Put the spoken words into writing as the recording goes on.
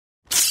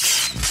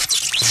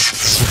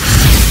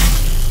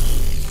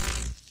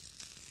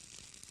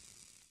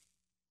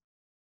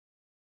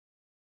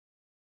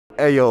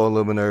Hey yo,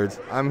 Illuminerds.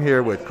 I'm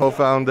here with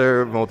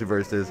co-founder of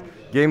MultiVersus,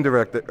 game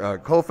director,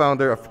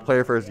 co-founder of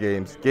Player First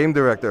Games, game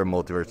director of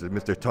MultiVersus,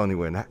 Mr. Tony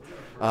Huynh.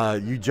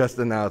 You just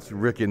announced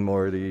Rick and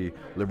Morty,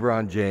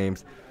 LeBron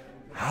James.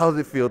 How does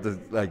it feel to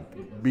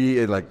be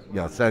in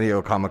San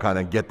Diego Comic-Con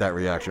and get that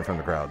reaction from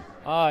the crowd?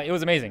 It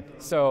was amazing.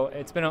 So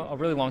it's been a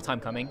really long time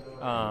coming,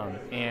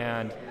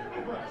 and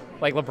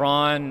like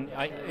LeBron,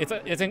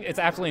 it's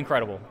absolutely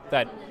incredible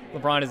that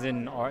LeBron is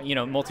in our,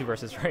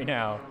 MultiVersus right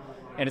now,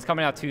 and it's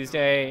coming out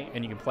Tuesday,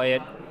 and you can play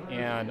it.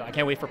 And I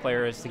can't wait for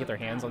players to get their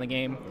hands on the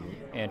game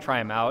and try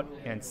him out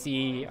and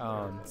see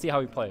how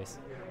he plays.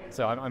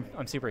 So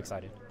I'm super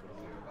excited.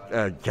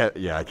 I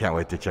can't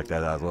wait to check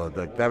that out as well.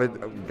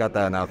 David got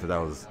that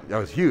announcement. That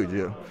was huge.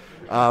 Yeah.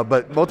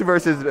 But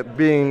MultiVersus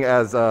being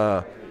as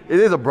it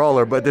is a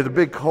brawler, but there's a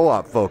big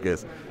co-op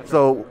focus.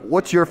 So,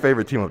 what's your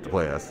favorite team up to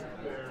play as?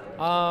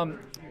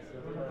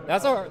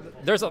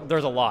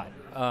 There's a lot.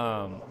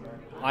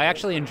 I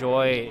actually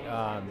enjoy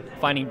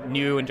finding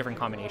new and different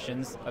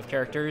combinations of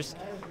characters.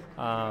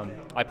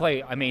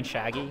 I main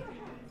Shaggy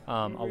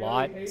a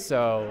lot.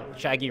 So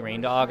Shaggy Rain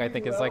Dog I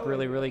think is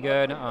really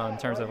good in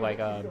terms of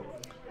a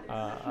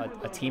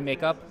team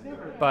makeup.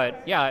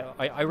 But yeah,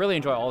 I really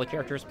enjoy all the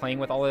characters, playing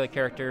with all of the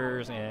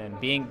characters, and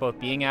both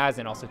being as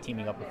and also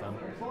teaming up with them.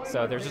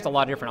 So there's just a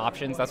lot of different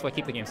options. That's what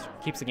keeps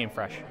the game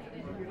fresh.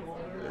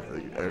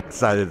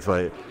 Excited to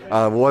play.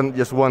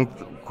 One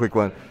quick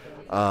one.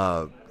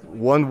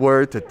 One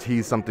word to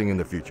tease something in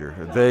the future,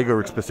 vague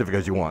or specific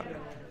as you want.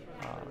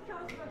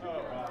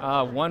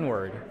 One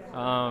word.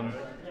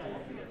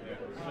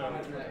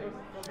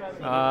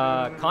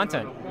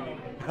 Content.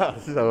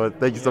 So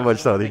thank you so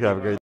much, Tony. Have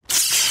a great day.